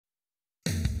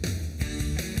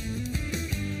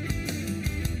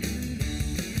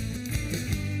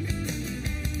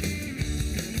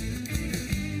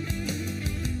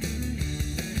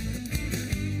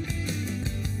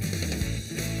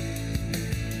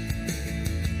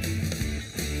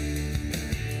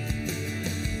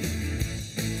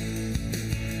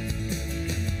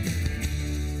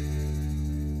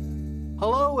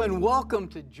and welcome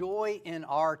to Joy in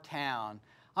Our Town.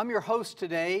 I'm your host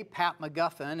today, Pat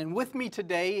McGuffin, and with me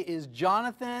today is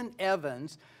Jonathan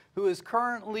Evans, who is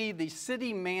currently the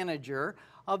city manager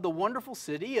of the wonderful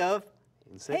city of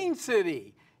Haines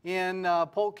City in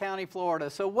Polk County, Florida.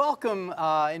 So welcome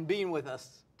in being with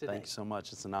us today. Thank you so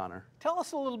much. It's an honor. Tell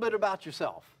us a little bit about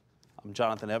yourself. I'm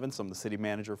Jonathan Evans. I'm the city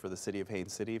manager for the city of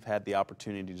Haines City. I've had the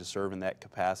opportunity to serve in that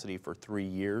capacity for 3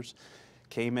 years.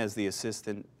 Came as the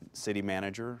assistant city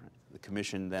manager. The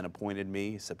commission then appointed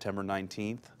me September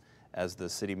 19th as the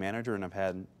city manager, and I've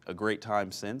had a great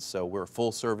time since. So we're a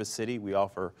full service city. We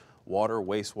offer water,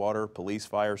 wastewater, police,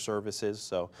 fire services.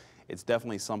 So it's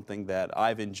definitely something that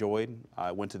I've enjoyed.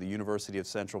 I went to the University of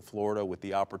Central Florida with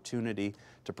the opportunity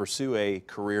to pursue a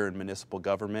career in municipal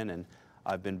government, and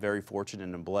I've been very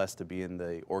fortunate and blessed to be in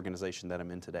the organization that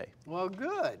I'm in today. Well,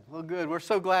 good. Well, good. We're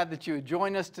so glad that you would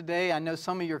join us today. I know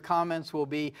some of your comments will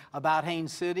be about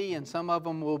Haines City, and some of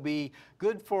them will be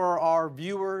good for our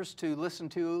viewers to listen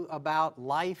to about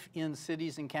life in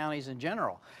cities and counties in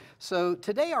general. So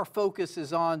today our focus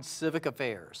is on civic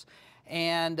affairs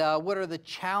and what are the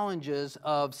challenges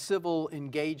of civil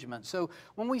engagement. So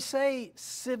when we say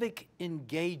civic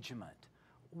engagement,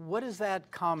 what is that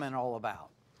comment all about?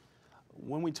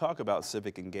 When we talk about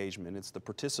civic engagement, it's the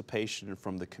participation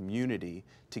from the community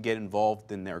to get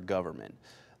involved in their government.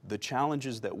 The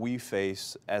challenges that we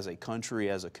face as a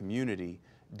country, as a community,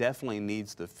 definitely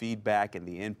needs the feedback and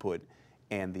the input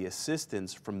and the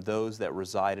assistance from those that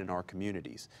reside in our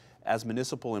communities. As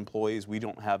municipal employees, we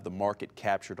don't have the market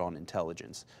captured on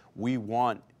intelligence. We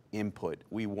want input,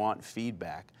 we want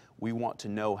feedback, we want to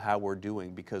know how we're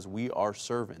doing because we are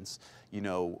servants. You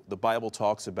know, the Bible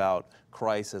talks about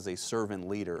Christ as a servant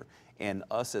leader, and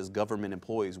us as government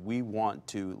employees, we want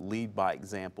to lead by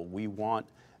example. We want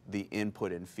the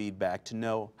input and feedback to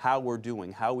know how we're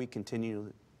doing, how we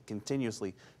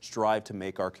continuously strive to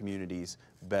make our communities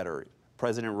better.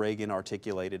 President Reagan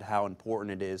articulated how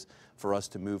important it is for us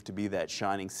to move to be that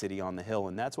shining city on the hill,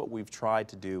 and that's what we've tried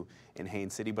to do in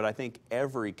Haines City. But I think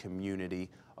every community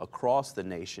across the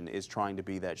nation is trying to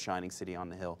be that shining city on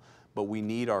the hill. But we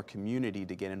need our community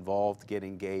to get involved, get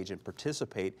engaged, and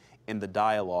participate in the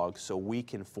dialogue so we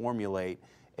can formulate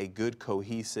a good,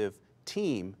 cohesive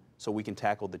team so we can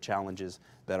tackle the challenges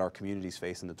that our communities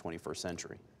face in the 21st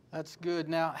century. That's good.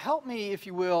 Now, help me, if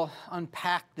you will,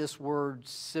 unpack this word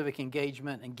civic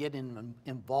engagement and get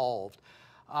involved.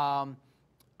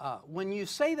 When you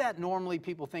say that, normally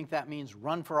people think that means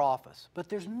run for office, but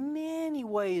there's many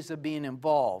ways of being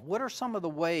involved. What are some of the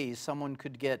ways someone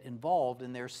could get involved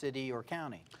in their city or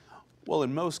county? Well,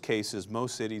 in most cases,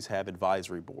 most cities have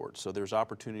advisory boards, so there's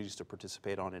opportunities to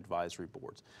participate on advisory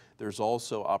boards. There's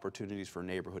also opportunities for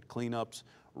neighborhood cleanups,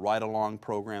 ride-along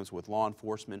programs with law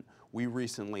enforcement. We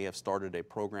recently have started a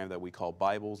program that we call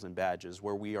Bibles and Badges,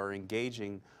 where we are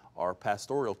engaging our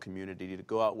pastoral community to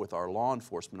go out with our law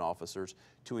enforcement officers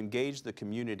to engage the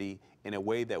community in a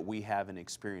way that we haven't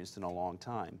experienced in a long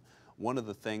time. One of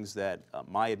the things that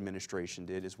my administration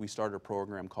did is we started a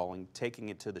program calling Taking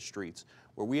It to the Streets,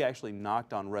 where we actually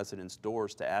knocked on residents'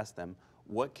 doors to ask them,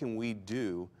 what can we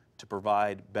do to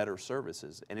provide better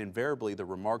services? And invariably the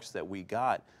remarks that we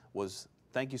got was,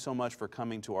 thank you so much for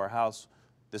coming to our house.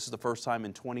 This is the first time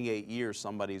in 28 years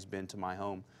somebody's been to my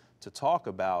home to talk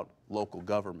about local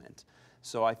government.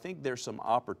 So I think there's some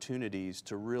opportunities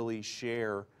to really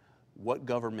share what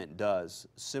government does,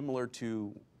 similar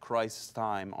to Christ's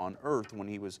time on earth when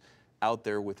he was out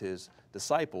there with his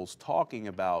disciples talking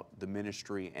about the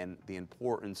ministry and the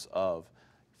importance of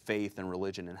faith and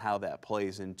religion and how that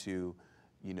plays into,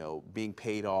 you know, being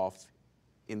paid off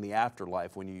in the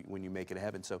afterlife when you make it to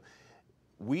heaven. So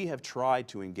we have tried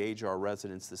to engage our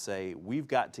residents to say, we've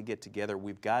got to get together,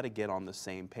 we've got to get on the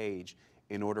same page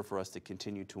in order for us to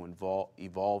continue to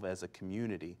evolve as a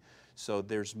community. So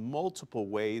there's multiple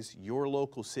ways. Your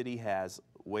local city has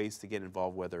ways to get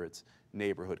involved, whether it's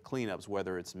neighborhood cleanups,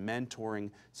 whether it's mentoring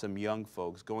some young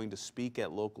folks, going to speak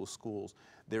at local schools.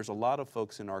 There's a lot of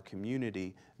folks in our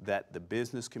community that the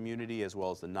business community, as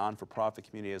well as the non-for-profit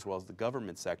community, as well as the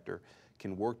government sector,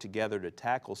 can work together to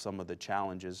tackle some of the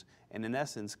challenges and, in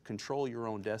essence, control your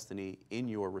own destiny in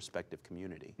your respective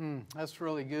community. That's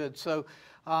really good. So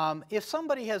if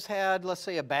somebody has had, let's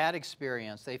say, a bad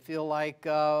experience, they feel like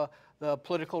the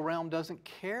political realm doesn't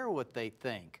care what they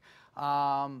think,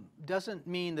 doesn't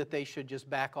mean that they should just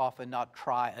back off and not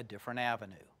try a different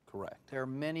avenue. Correct. There are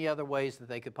many other ways that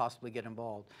they could possibly get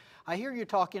involved. I hear you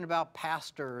talking about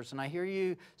pastors, and I hear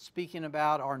you speaking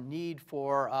about our need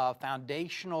for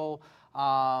foundational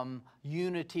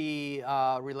unity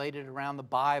related around the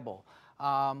Bible.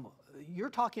 you're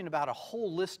talking about a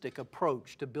holistic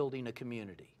approach to building a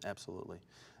community. Absolutely.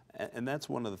 And that's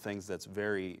one of the things that's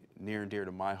very near and dear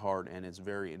to my heart, and it's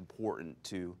very important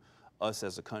to us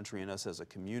as a country and us as a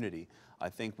community. I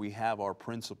think we have our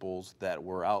principles that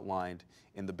were outlined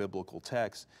in the biblical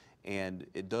text, and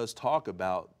it does talk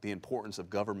about the importance of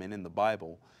government in the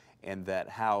Bible, and that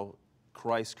how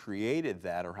Christ created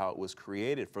that, or how it was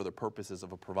created for the purposes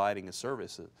of providing a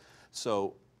service.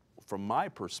 So from my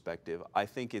perspective, I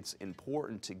think it's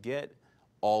important to get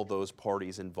all those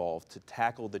parties involved to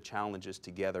tackle the challenges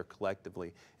together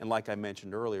collectively. And like I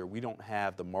mentioned earlier, we don't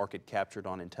have the market captured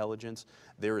on intelligence.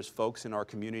 There is folks in our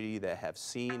community that have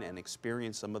seen and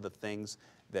experienced some of the things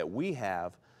that we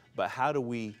have, but how do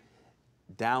we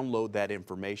download that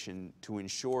information to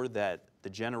ensure that the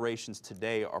generations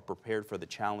today are prepared for the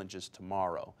challenges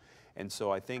tomorrow? And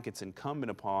so I think it's incumbent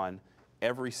upon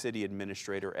every city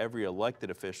administrator, every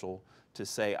elected official to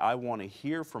say, I want to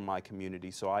hear from my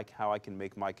community how I can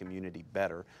make my community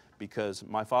better. Because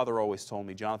my father always told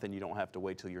me, Jonathan, you don't have to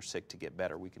wait till you're sick to get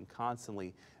better. We can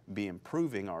constantly be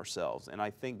improving ourselves. And I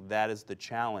think that is the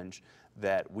challenge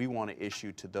that we want to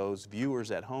issue to those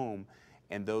viewers at home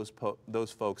and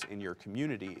those folks in your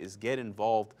community, is get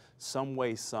involved some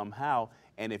way, somehow.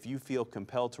 And if you feel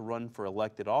compelled to run for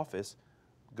elected office,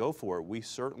 go for it. We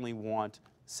certainly want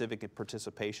civic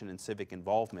participation and civic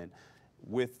involvement,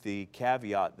 with the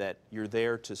caveat that you're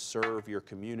there to serve your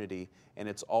community, and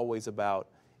it's always about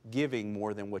giving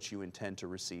more than what you intend to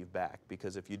receive back.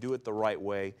 Because if you do it the right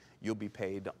way, you'll be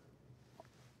paid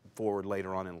forward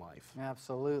later on in life.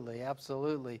 Absolutely,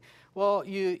 absolutely. Well,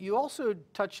 you also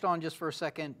touched on, just for a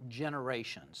second,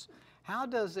 generations. How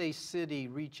does a city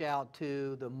reach out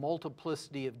to the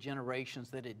multiplicity of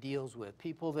generations that it deals with?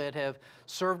 People that have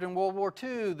served in World War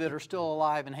II that are still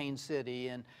alive in Haines City,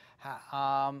 and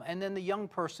then the young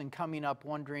person coming up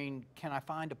wondering, can I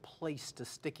find a place to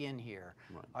stick in here?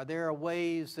 Right. Are there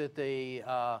ways that the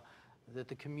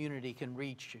community can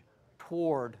reach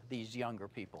toward these younger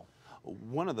people?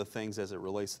 One of the things as it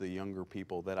relates to the younger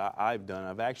people that I've done,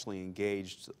 I've actually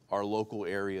engaged our local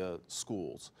area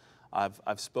schools.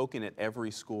 I've spoken at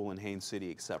every school in Haines City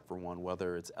except for one,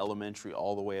 whether it's elementary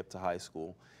all the way up to high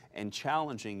school, and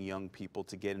challenging young people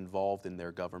to get involved in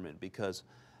their government, because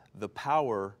the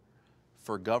power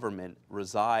for government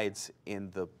resides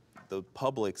in the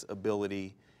public's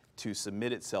ability to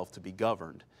submit itself to be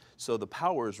governed. So the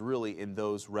power is really in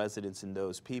those residents, in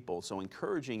those people. So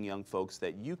encouraging young folks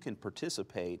that you can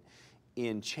participate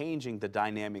in changing the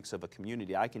dynamics of a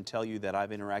community. I can tell you that I've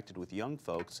interacted with young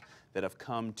folks that have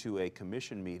come to a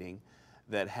commission meeting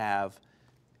that have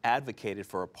advocated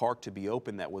for a park to be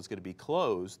open that was going to be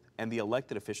closed, and the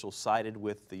elected officials sided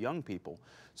with the young people.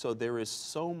 So there is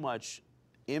so much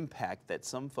impact that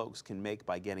some folks can make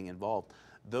by getting involved.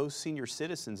 Those senior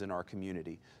citizens in our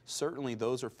community, certainly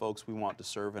those are folks we want to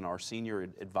serve in our senior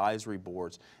advisory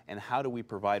boards. And how do we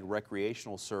provide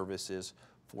recreational services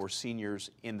for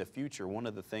seniors in the future? One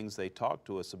of the things they talk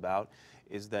to us about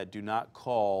is that do not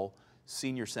call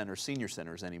senior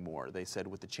centers anymore. They said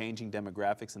with the changing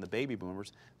demographics and the baby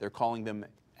boomers, they're calling them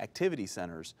activity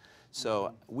centers.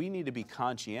 So we need to be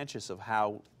conscientious of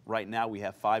how right now we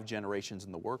have 5 generations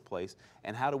in the workplace,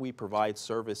 and how do we provide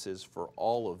services for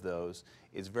all of those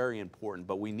is very important.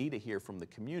 But we need to hear from the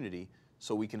community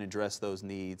so we can address those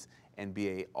needs and be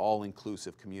an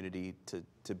all-inclusive community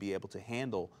to be able to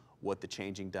handle what the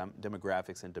changing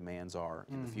demographics and demands are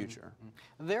in the future.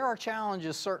 There are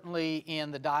challenges certainly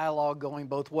in the dialogue going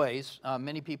both ways.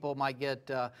 Many people might get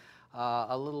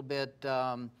a little bit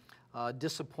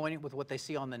disappointed with what they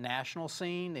see on the national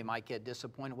scene. They might get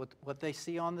disappointed with what they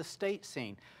see on the state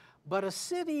scene. But a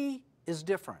city is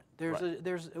different.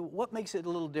 What makes it a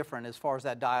little different as far as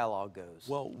that dialogue goes?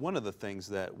 Well, one of the things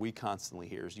that we constantly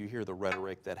hear is you hear the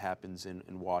rhetoric that happens in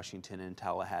Washington and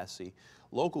Tallahassee.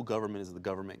 Local government is the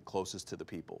government closest to the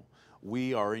people.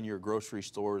 We are in your grocery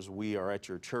stores, we are at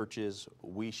your churches,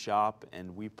 we shop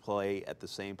and we play at the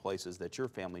same places that your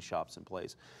family shops and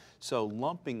plays. So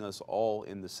lumping us all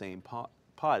in the same pot,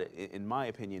 in my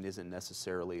opinion, isn't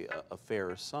necessarily a fair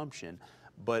assumption,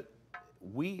 but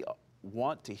we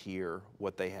want to hear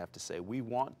what they have to say. We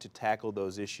want to tackle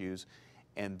those issues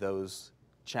and those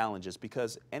challenges,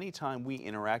 because anytime we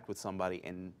interact with somebody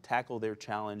and tackle their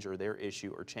challenge or their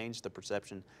issue or change the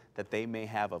perception that they may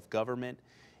have of government,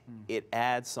 it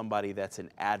adds somebody that's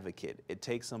an advocate. It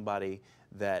takes somebody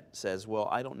that says, well,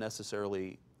 I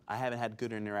haven't had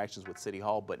good interactions with City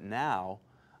Hall, but now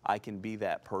I can be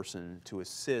that person to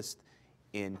assist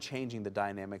in changing the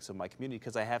dynamics of my community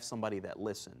because I have somebody that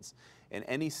listens. And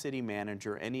any city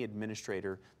manager, any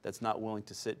administrator that's not willing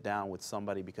to sit down with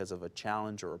somebody because of a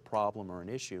challenge or a problem or an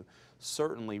issue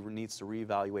certainly needs to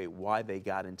reevaluate why they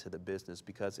got into the business,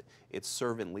 because it's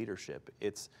servant leadership.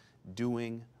 It's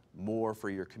doing more for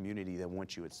your community than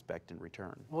what you expect in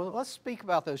return. Well, let's speak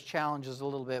about those challenges a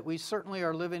little bit. We certainly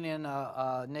are living in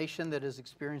a nation that has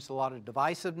experienced a lot of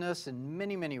divisiveness in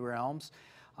many, many realms.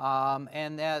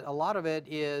 And that a lot of it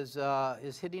is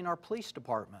hitting our police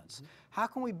departments. Mm-hmm. How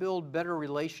can we build better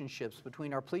relationships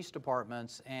between our police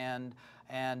departments and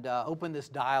open this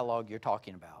dialogue you're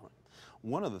talking about?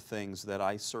 One of the things that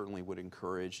I certainly would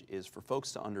encourage is for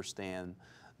folks to understand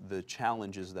the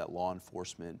challenges that law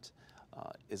enforcement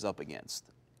is up against.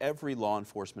 Every law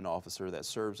enforcement officer that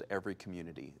serves every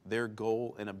community, their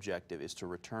goal and objective is to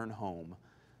return home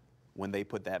when they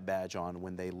put that badge on,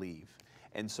 when they leave.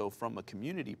 And so from a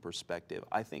community perspective,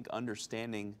 I think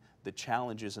understanding the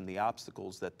challenges and the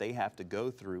obstacles that they have to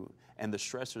go through and the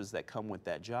stressors that come with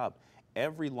that job,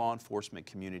 every law enforcement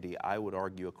community, I would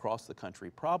argue, across the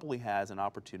country probably has an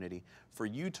opportunity for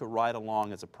you to ride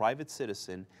along as a private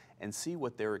citizen and see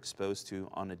what they're exposed to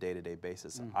on a day-to-day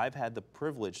basis. I've had the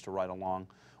privilege to ride along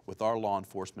with our law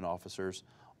enforcement officers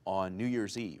on New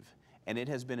Year's Eve. And it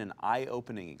has been an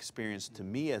eye-opening experience to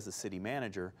me as a city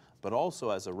manager, but also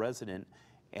as a resident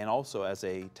and also as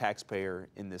a taxpayer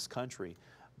in this country.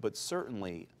 But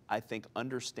certainly, I think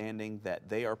understanding that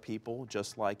they are people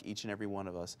just like each and every one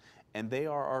of us, and they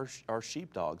are our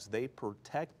sheepdogs. They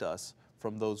protect us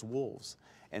from those wolves.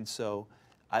 And so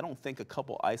I don't think a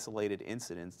couple isolated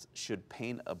incidents should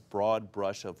paint a broad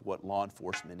brush of what law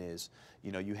enforcement is.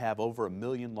 You know, you have over 1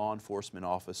 million law enforcement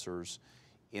officers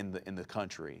in the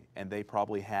country, and they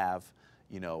probably have,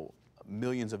 you know,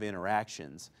 millions of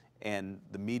interactions, and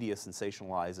the media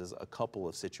sensationalizes a couple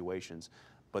of situations.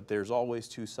 But there's always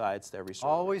two sides to every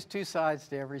story. Always two sides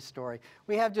to every story.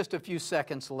 We have just a few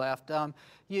seconds left.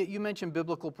 You mentioned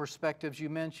biblical perspectives. You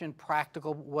mentioned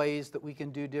practical ways that we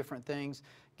can do different things.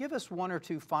 Give us one or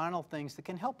two final things that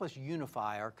can help us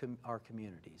unify our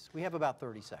communities. We have about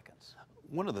 30 seconds.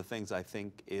 One of the things I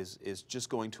think is just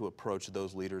going to approach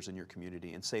those leaders in your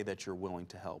community and say that you're willing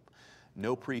to help.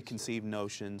 No preconceived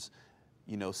notions,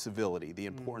 you know, civility, the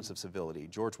importance of civility.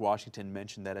 George Washington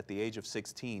mentioned that at the age of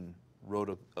 16,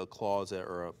 wrote a clause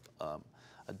or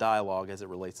a dialogue as it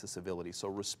relates to civility. So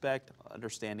respect,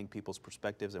 understanding people's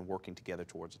perspectives, and working together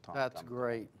towards a time. That's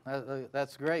great.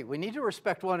 That's great. We need to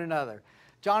respect one another.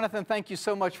 Jonathan, thank you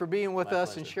so much for being with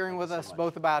us and sharing with us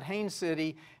both about Haines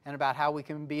City and about how we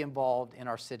can be involved in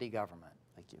our city government.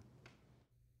 Thank you.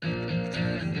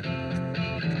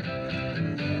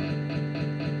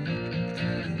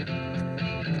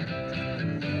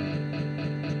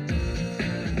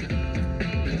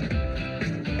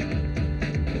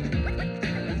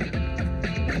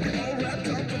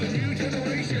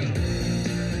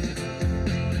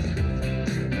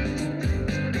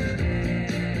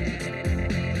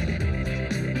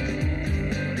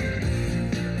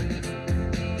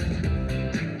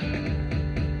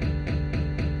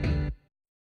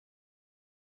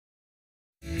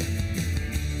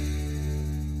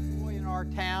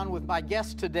 With my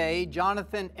guest today,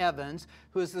 Jonathan Evans,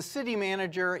 who is the city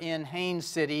manager in Haines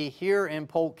City here in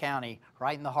Polk County,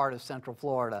 right in the heart of Central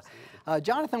Florida.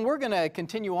 Jonathan, we're going to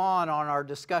continue on our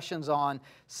discussions on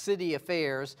city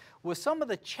affairs with some of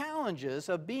the challenges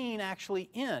of being actually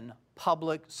in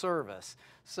public service.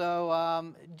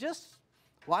 So just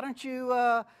why don't you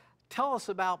tell us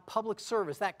about public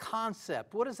service, that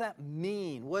concept. What does that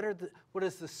mean? What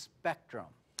is the spectrum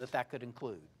that could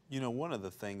include? You know, one of the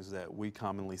things that we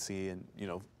commonly see, and you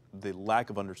know, the lack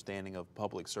of understanding of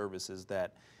public service, is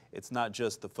that it's not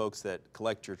just the folks that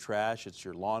collect your trash, it's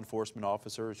your law enforcement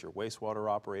officers, your wastewater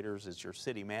operators, it's your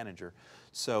city manager.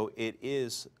 So it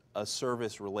is a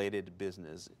service-related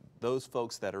business. Those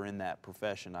folks that are in that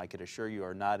profession, I could assure you,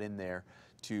 are not in there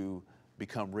to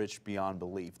become rich beyond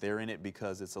belief. They're in it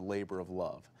because it's a labor of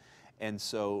love. And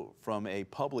so from a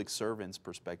public servant's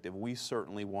perspective, we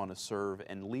certainly want to serve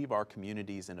and leave our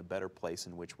communities in a better place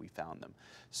in which we found them.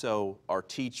 So our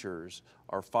teachers,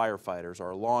 our firefighters,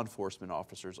 our law enforcement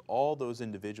officers, all those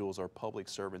individuals are public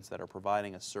servants that are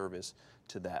providing a service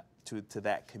to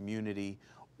that community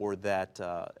or that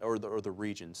or the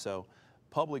region. So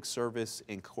public service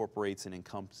incorporates and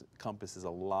encompasses a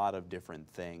lot of different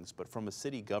things, but from a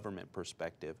city government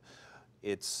perspective,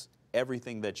 it's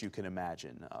everything that you can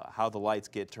imagine, how the lights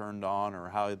get turned on, or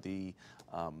how the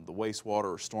wastewater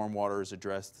or stormwater is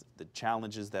addressed, the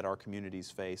challenges that our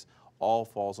communities face. all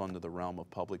falls under the realm of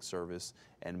public service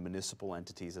and municipal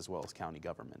entities as well as county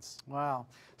governments. Wow.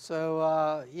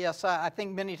 So yes, I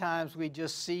think many times we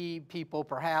just see people,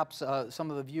 perhaps some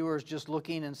of the viewers, just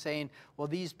looking and saying, well,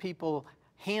 these people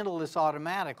handle this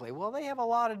automatically. Well, they have a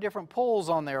lot of different pulls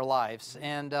on their lives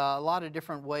and a lot of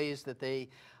different ways that they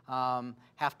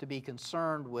have to be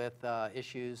concerned with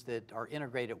issues that are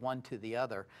integrated one to the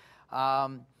other.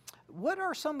 What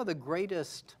are some of the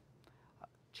greatest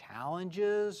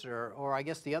challenges, or I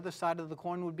guess the other side of the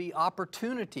coin would be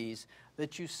opportunities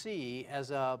that you see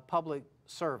as a public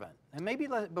servant? And maybe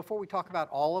before we talk about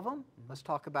all of them, let's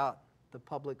talk about the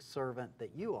public servant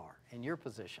that you are in your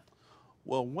position.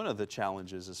 Well, one of the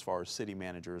challenges as far as city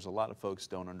managers, a lot of folks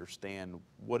don't understand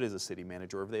what is a city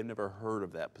manager, or they've never heard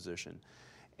of that position.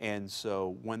 And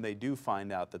so when they do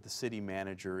find out that the city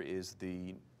manager is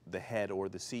the head or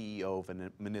the CEO of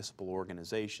a municipal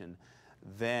organization,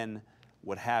 then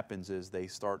what happens is they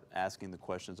start asking the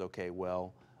questions, okay,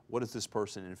 well, what does this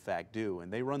person in fact do?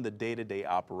 And they run the day-to-day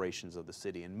operations of the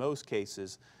city. In most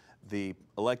cases, the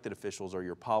elected officials are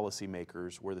your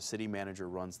policymakers, where the city manager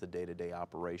runs the day-to-day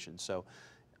operations. So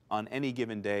on any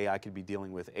given day, I could be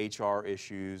dealing with HR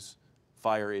issues,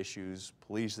 fire issues,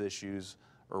 police issues,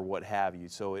 or what have you.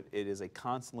 So it is a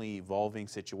constantly evolving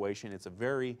situation. It's a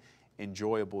very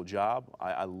enjoyable job.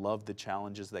 I love the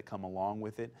challenges that come along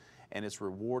with it, and it's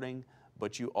rewarding,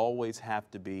 but you always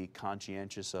have to be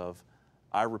conscientious of,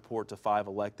 I report to 5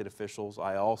 elected officials.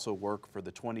 I also work for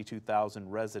the 22,000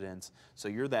 residents. So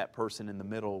you're that person in the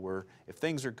middle where if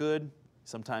things are good,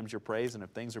 sometimes you're praised, and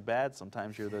if things are bad,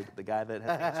 sometimes you're the guy that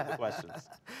has to answer the questions.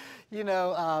 You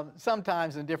know,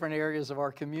 sometimes in different areas of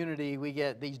our community, we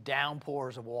get these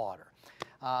downpours of water,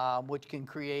 which can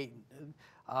create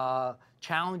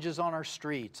challenges on our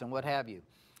streets and what have you.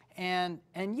 And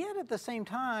yet at the same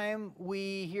time,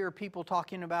 we hear people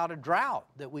talking about a drought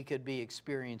that we could be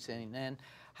experiencing. And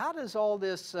how does all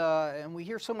this, and we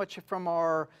hear so much from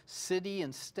our city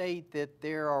and state that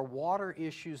there are water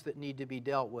issues that need to be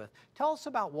dealt with. Tell us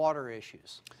about water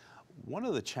issues. One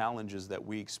of the challenges that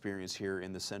we experience here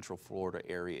in the Central Florida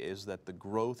area is that the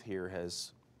growth here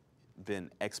has been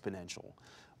exponential.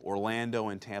 Orlando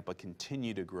and Tampa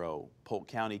continue to grow. Polk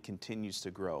County continues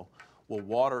to grow. Well,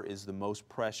 water is the most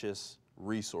precious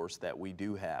resource that we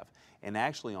do have. And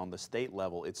actually on the state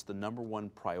level, it's the #1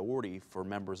 priority for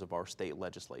members of our state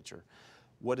legislature.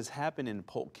 What has happened in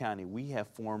Polk County, we have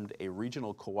formed a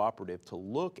regional cooperative to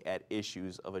look at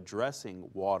issues of addressing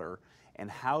water and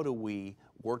how do we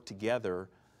work together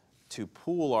to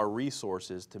pool our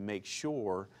resources to make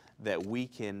sure that we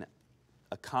can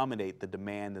accommodate the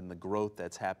demand and the growth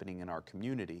that's happening in our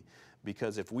community.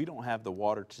 Because if we don't have the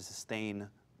water to sustain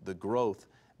the growth,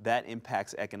 that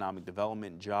impacts economic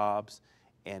development, jobs,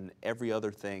 and every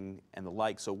other thing and the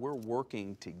like. So we're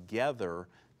working together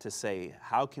to say,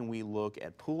 how can we look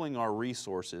at pooling our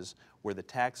resources where the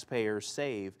taxpayers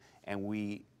save and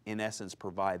we, in essence,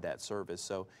 provide that service.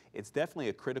 So it's definitely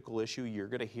a critical issue. You're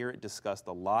going to hear it discussed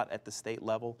a lot at the state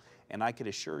level, and I can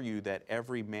assure you that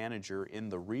every manager in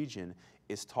the region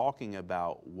is talking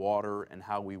about water and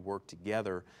how we work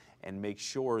together and make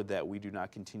sure that we do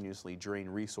not continuously drain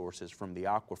resources from the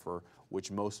aquifer, which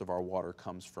most of our water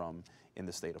comes from in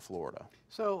the state of Florida.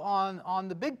 So on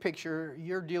the big picture,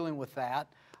 you're dealing with that.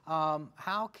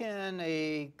 How can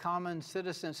a common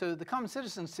citizen, so the common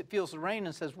citizen feels the rain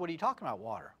and says, what are you talking about,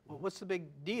 water? Well, what's the big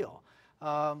deal?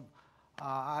 I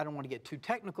don't want to get too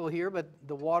technical here, but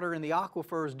the water in the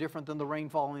aquifer is different than the rain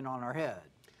falling on our head.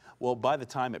 Well, by the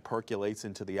time it percolates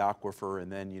into the aquifer,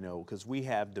 and then, you know, because we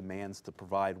have demands to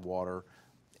provide water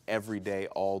every day,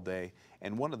 all day.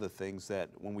 And one of the things that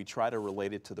when we try to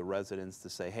relate it to the residents to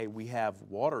say, hey, we have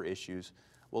water issues,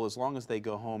 well, as long as they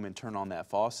go home and turn on that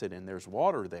faucet and there's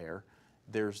water there,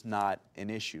 there's not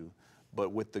an issue.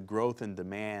 But with the growth and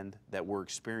demand that we're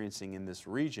experiencing in this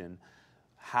region,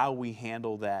 how we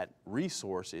handle that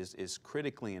resource is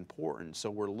critically important. So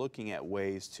we're looking at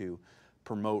ways to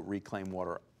promote reclaimed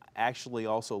water. Actually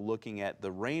also looking at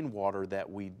the rainwater that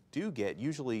we do get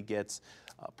usually gets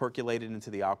percolated into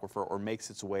the aquifer or makes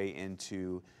its way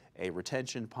into a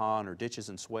retention pond or ditches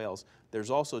and swales. There's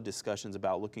also discussions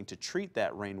about looking to treat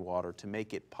that rainwater to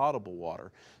make it potable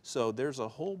water. So there's a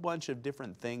whole bunch of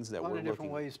different things that we're looking at.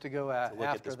 Different ways to go after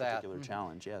this that particular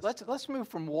challenge. Yes. Let's move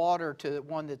from water to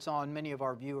one that's on many of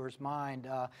our viewers' mind.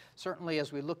 Certainly,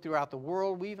 as we look throughout the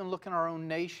world, we even look in our own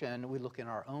nation, we look in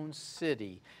our own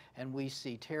city, and we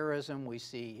see terrorism, we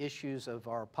see issues of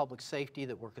our public safety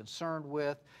that we're concerned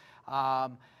with.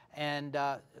 And,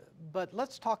 but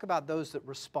let's talk about those that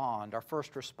respond, our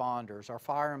first responders, our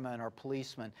firemen, our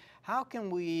policemen. How can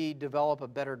we develop a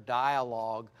better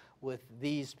dialogue with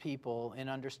these people in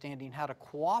understanding how to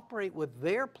cooperate with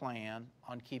their plan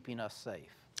on keeping us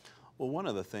safe? Well, one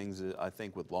of the things I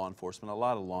think with law enforcement, a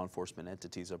lot of law enforcement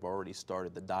entities have already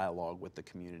started the dialogue with the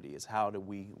community, is how do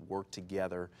we work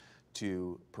together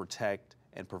to protect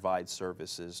and provide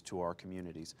services to our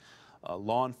communities.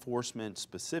 Law enforcement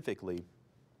specifically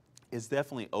is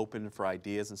definitely open for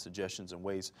ideas and suggestions and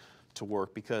ways to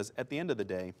work, because at the end of the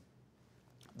day,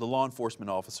 the law enforcement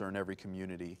officer in every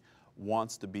community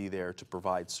wants to be there to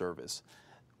provide service.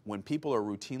 When people are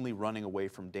routinely running away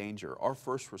from danger, our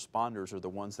first responders are the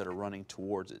ones that are running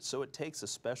towards it. So it takes a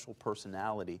special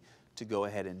personality to go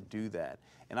ahead and do that.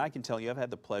 And I can tell you, I've had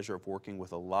the pleasure of working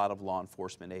with a lot of law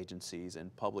enforcement agencies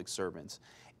and public servants,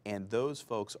 and those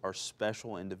folks are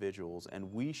special individuals,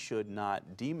 and we should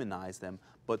not demonize them,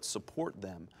 but support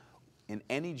them. In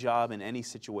any job, in any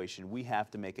situation, we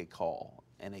have to make a call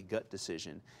and a gut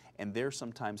decision, and they're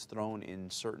sometimes thrown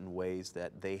in certain ways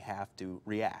that they have to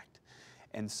react.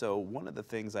 And so one of the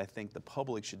things I think the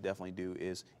public should definitely do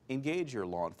is engage your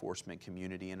law enforcement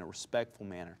community in a respectful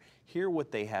manner. Hear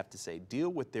what they have to say. Deal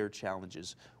with their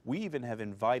challenges. We even have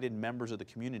invited members of the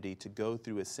community to go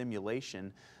through a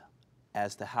simulation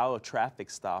as to how a traffic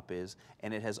stop is,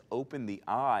 and it has opened the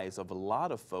eyes of a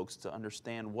lot of folks to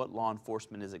understand what law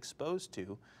enforcement is exposed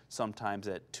to, sometimes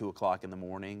at 2 o'clock in the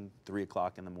morning, 3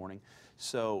 o'clock in the morning.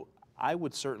 So I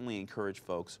would certainly encourage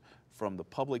folks from the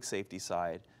public safety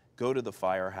side, go to the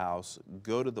firehouse,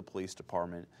 go to the police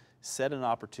department, set an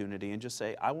opportunity and just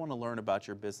say, I want to learn about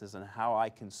your business and how I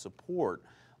can support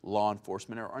law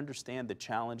enforcement or understand the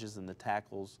challenges and the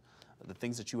tackles, the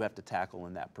things that you have to tackle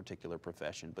in that particular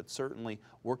profession. But certainly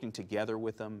working together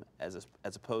with them as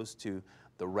opposed to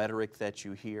the rhetoric that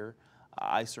you hear,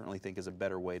 I certainly think is a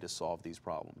better way to solve these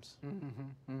problems.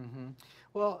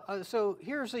 Well, so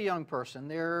here's a young person.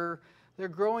 They're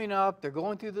growing up, they're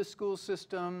going through the school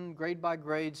system, grade by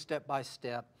grade, step by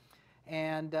step,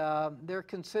 and they're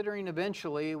considering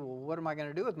eventually, well, what am I going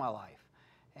to do with my life?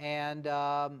 And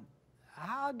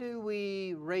how do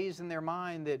we raise in their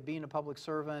mind that being a public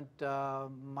servant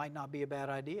might not be a bad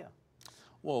idea?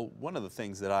 Well, one of the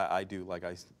things that I do, like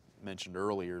I mentioned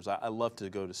earlier, is I love to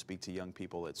go to speak to young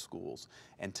people at schools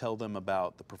and tell them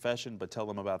about the profession, but tell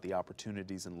them about the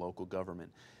opportunities in local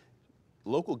government.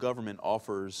 Local government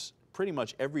offers pretty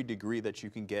much every degree that you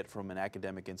can get from an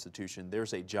academic institution.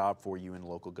 There's a job for you in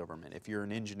local government. If you're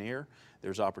an engineer,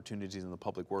 there's opportunities in the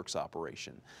public works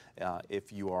operation.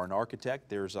 If you are an architect,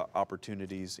 there's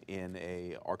opportunities in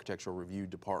a architectural review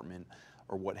department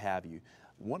or what have you.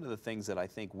 One of the things that I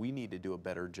think we need to do a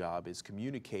better job is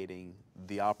communicating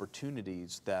the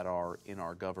opportunities that are in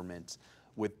our government.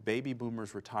 With baby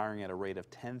boomers retiring at a rate of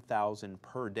 10,000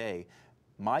 per day,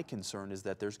 my concern is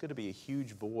that there's going to be a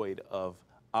huge void of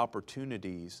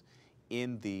opportunities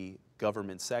in the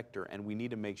government sector, and we need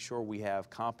to make sure we have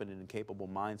competent and capable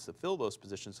minds to fill those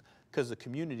positions, because the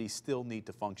communities still need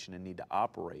to function and need to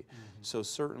operate. So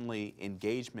certainly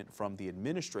engagement from the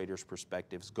administrator's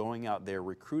perspectives, going out there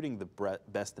recruiting the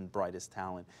best and brightest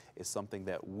talent, is something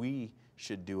that we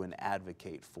should do and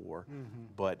advocate for.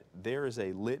 But there is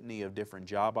a litany of different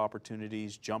job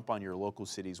opportunities. Jump on your local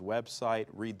city's website,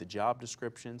 read the job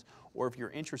descriptions, or if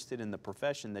you're interested in the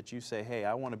profession that you say, hey,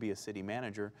 I want to be a city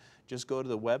manager, just go to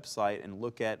the website and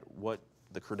look at what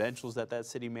the credentials that that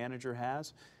city manager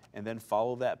has, and then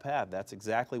follow that path. That's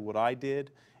exactly what I did,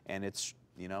 and it's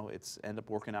ended up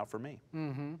working out for me.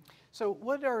 So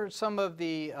what are some of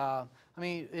the, I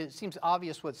mean, it seems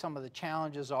obvious what some of the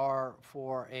challenges are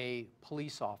for a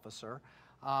police officer.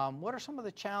 What are some of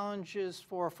the challenges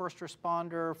for a first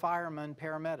responder, fireman,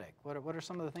 paramedic? What are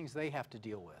some of the things they have to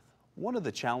deal with? One of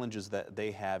the challenges that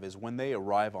they have is when they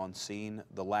arrive on scene,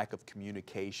 the lack of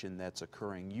communication that's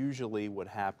occurring. Usually what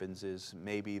happens is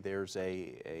maybe there's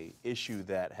a issue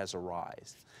that has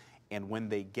arisen, and when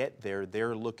they get there,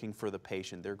 they're looking for the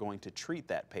patient. They're going to treat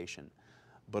that patient.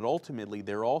 But ultimately,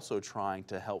 they're also trying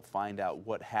to help find out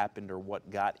what happened or what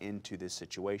got into this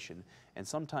situation. And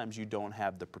sometimes you don't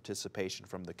have the participation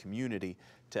from the community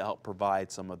to help provide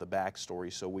some of the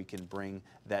backstory so we can bring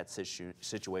that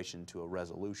situation to a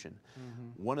resolution.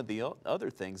 One of the other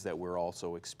things that we're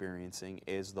also experiencing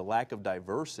is the lack of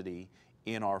diversity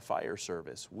in our fire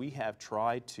service. We have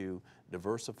tried to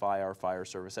diversify our fire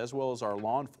service as well as our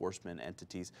law enforcement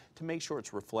entities to make sure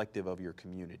it's reflective of your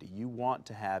community. You want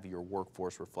to have your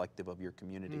workforce reflective of your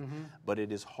community, but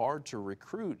it is hard to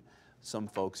recruit some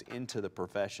folks into the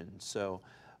profession. So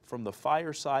From the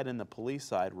fire side and the police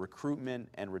side, recruitment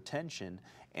and retention,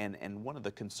 and one of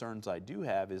the concerns I do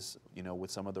have is, you know,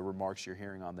 with some of the remarks you're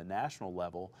hearing on the national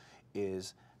level,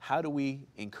 is how do we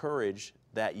encourage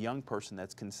that young person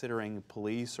that's considering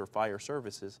police or fire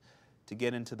services to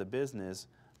get into the business,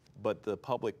 but the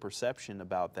public perception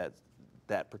about that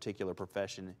particular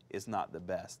profession is not the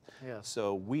best. Yes.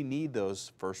 So we need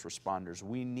those first responders.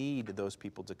 We need those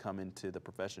people to come into the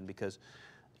profession because,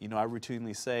 you know, I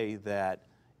routinely say that,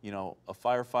 you know, a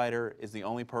firefighter is the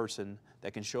only person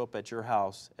that can show up at your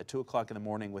house at 2 o'clock in the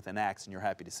morning with an axe and you're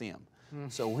happy to see them.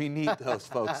 So we need those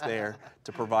folks there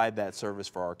to provide that service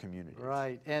for our community.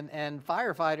 Right, and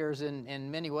firefighters in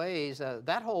many ways,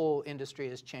 that whole industry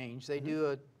has changed. They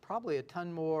do probably a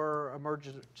ton more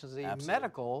emergency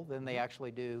medical than they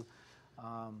actually do.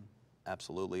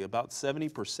 Absolutely. About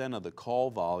 70% of the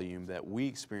call volume that we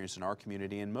experience in our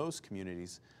community, and most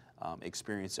communities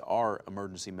experience, are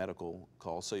emergency medical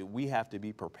calls. So we have to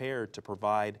be prepared to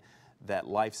provide that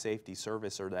life safety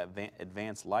service or that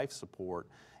advanced life support.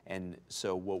 And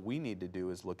so what we need to do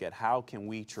is look at how can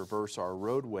we traverse our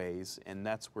roadways, and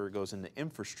that's where it goes into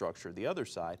infrastructure. The other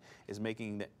side is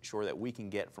making sure that we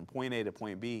can get from point A to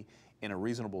point B in a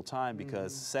reasonable time,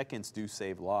 because seconds do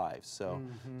save lives. So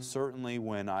certainly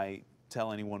when I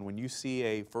tell anyone, when you see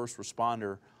a first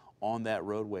responder on that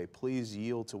roadway, please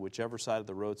yield to whichever side of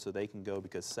the road so they can go,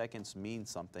 because seconds mean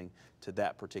something to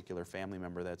that particular family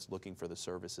member that's looking for the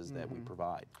services that we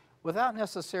provide. Without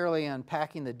necessarily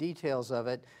unpacking the details of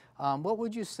it, what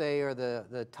would you say are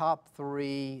the top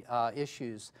 3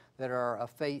 issues that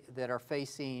are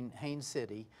facing Haines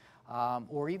City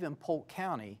or even Polk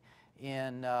County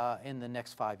in the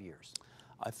next 5 years?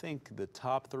 I think the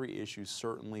top 3 issues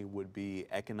certainly would be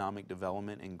economic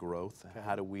development and growth. Okay.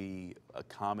 How do we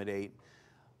accommodate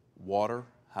water?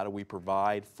 How do we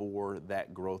provide for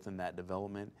that growth and that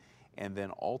development? And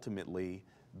then ultimately,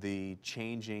 the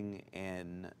changing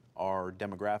in our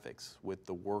demographics, with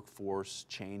the workforce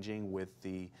changing, with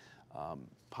the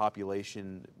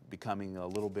population becoming a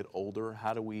little bit older.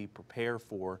 How do we prepare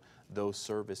for those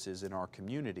services in our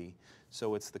community?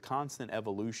 So it's the constant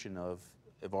evolution of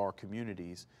our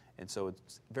communities, and so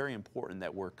it's very important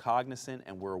that we're cognizant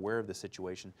and we're aware of the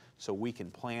situation so we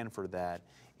can plan for that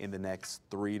in the next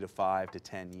 3 to 5 to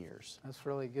 10 years. That's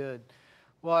really good.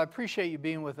 Well, I appreciate you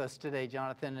being with us today,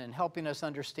 Jonathan, and helping us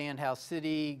understand how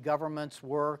city governments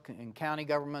work and county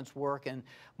governments work, and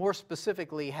more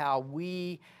specifically how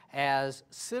we as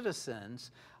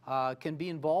citizens can be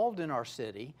involved in our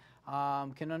city,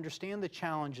 can understand the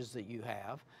challenges that you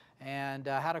have, and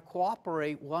how to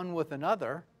cooperate one with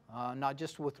another, not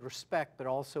just with respect, but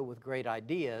also with great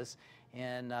ideas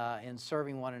in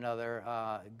serving one another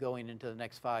going into the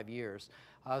next 5 years.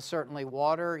 Certainly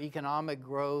water, economic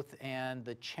growth, and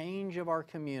the change of our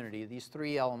community, these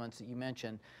 3 elements that you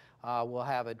mentioned, will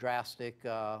have a drastic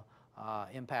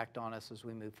impact on us as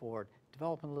we move forward.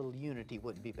 Developing a little unity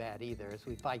wouldn't be bad either as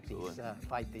we fight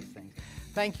these things.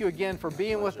 Thank you again for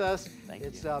being with us.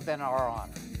 It's been our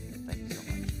honor. Thank you so much.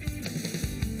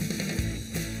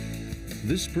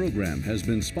 This program has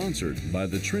been sponsored by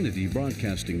the Trinity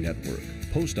Broadcasting Network,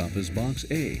 Post Office Box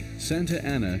A, Santa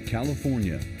Ana,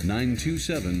 California,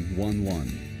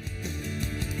 92711.